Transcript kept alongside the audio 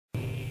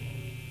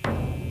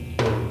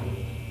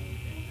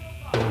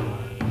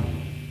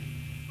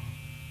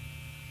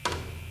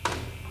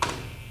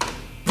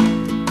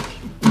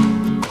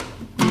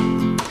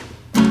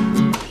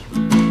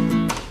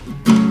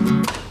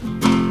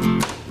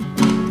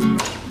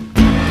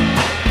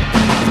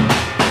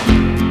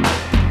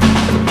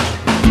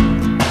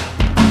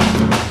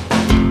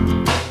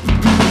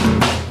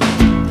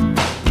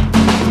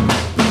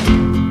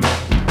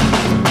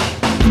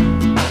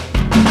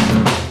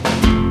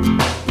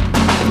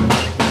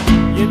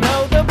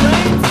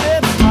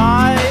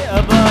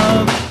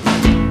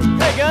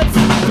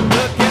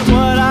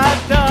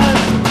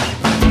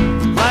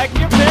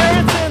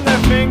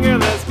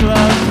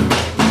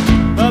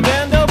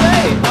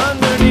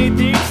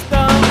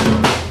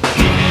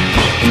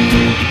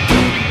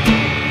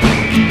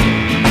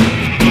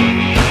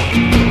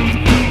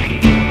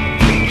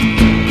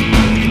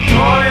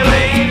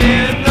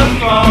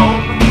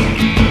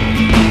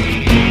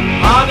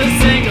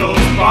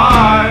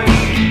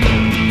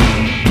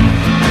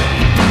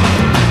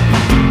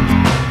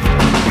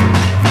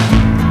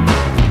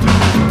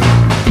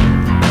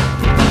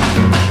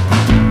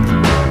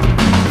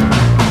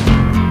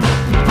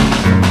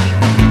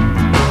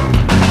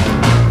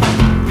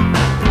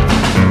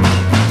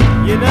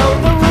You know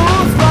the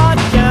rules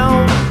right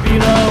down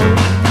below.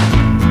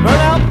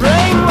 Burnout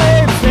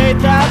brainwaves hate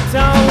that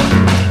tone.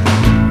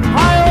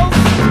 Piles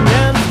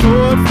dance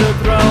towards the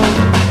throne.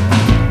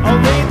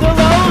 Only the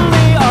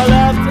lonely are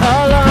left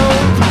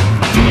alone.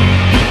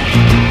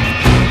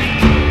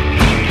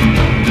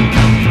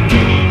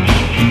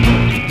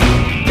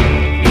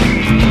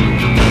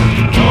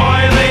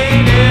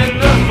 Toiling in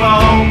the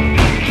foam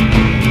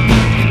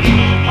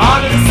on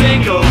a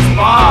singles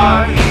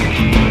bar.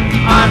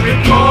 I'm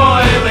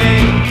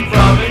recoiling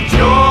from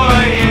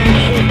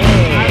enjoying.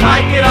 I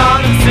like it on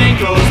the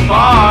singles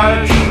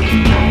bars.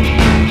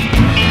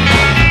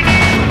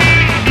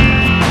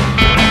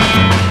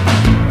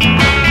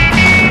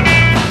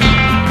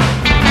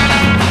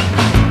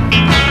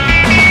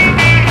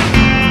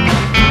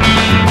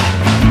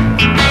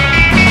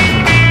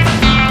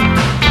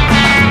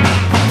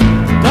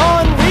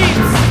 Dawn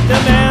weeps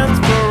demands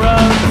for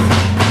us.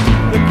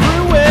 The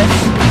crew wish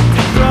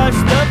to crush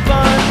the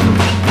fun.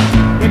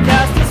 The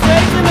cast is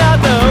racing out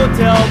the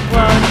hotel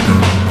plunge.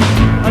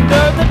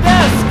 Under the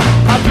desk,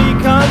 I've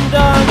become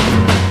done.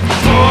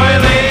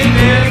 Toiling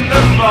in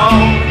the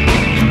foam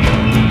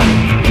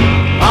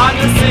on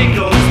the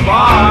singles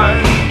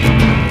bars.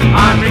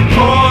 I'm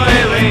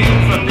recoiling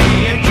from the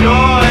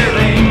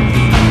enjoylings.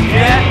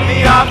 Get me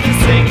off the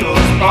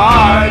singles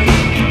bar.